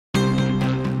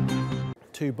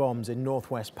two bombs in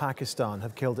northwest Pakistan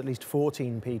have killed at least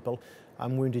 14 people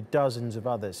and wounded dozens of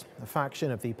others. A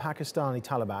faction of the Pakistani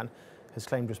Taliban has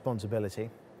claimed responsibility.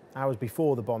 Hours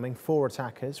before the bombing, 4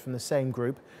 attackers from the same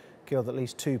group killed at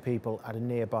least 2 people at a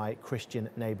nearby Christian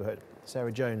neighbourhood.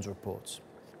 Sarah Jones reports.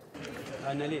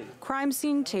 Crime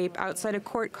scene tape outside a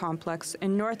court complex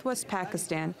in northwest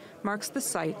Pakistan marks the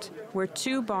site where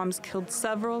 2 bombs killed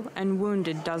several and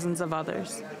wounded dozens of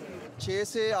others.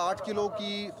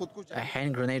 A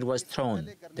hand grenade was thrown.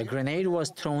 The grenade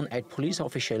was thrown at police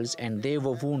officials and they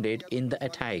were wounded in the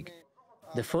attack.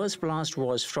 The first blast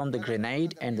was from the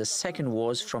grenade and the second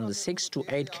was from the 6 to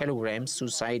 8 kilogram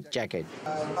suicide jacket.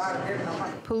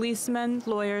 Policemen,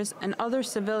 lawyers, and other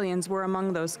civilians were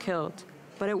among those killed.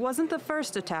 But it wasn't the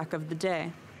first attack of the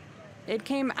day. It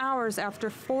came hours after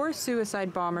 4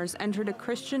 suicide bombers entered a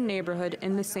Christian neighborhood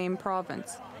in the same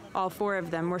province. All 4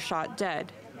 of them were shot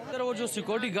dead.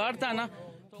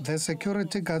 The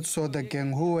security guard saw the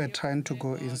gang who were trying to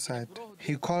go inside.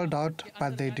 He called out,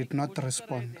 but they did not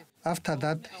respond. After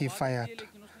that, he fired.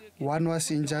 1 was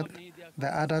injured, the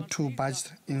other 2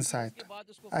 barged inside.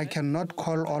 I cannot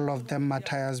call all of them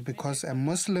martyrs because a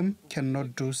Muslim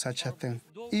cannot do such a thing.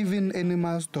 Even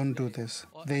animals don't do this.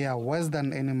 They are worse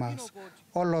than animals.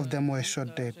 All of them were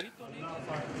shot dead.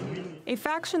 A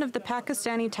faction of the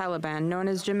Pakistani Taliban known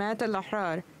as Jamaat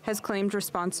al-Ahrar has claimed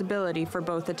responsibility for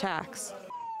both attacks.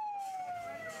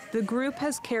 The group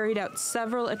has carried out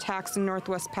several attacks in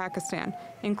northwest Pakistan,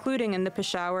 including in the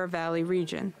Peshawar Valley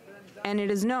region, and it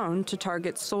is known to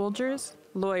target soldiers,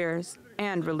 lawyers,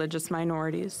 and religious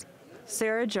minorities.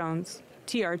 Sarah Jones,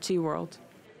 TRT World.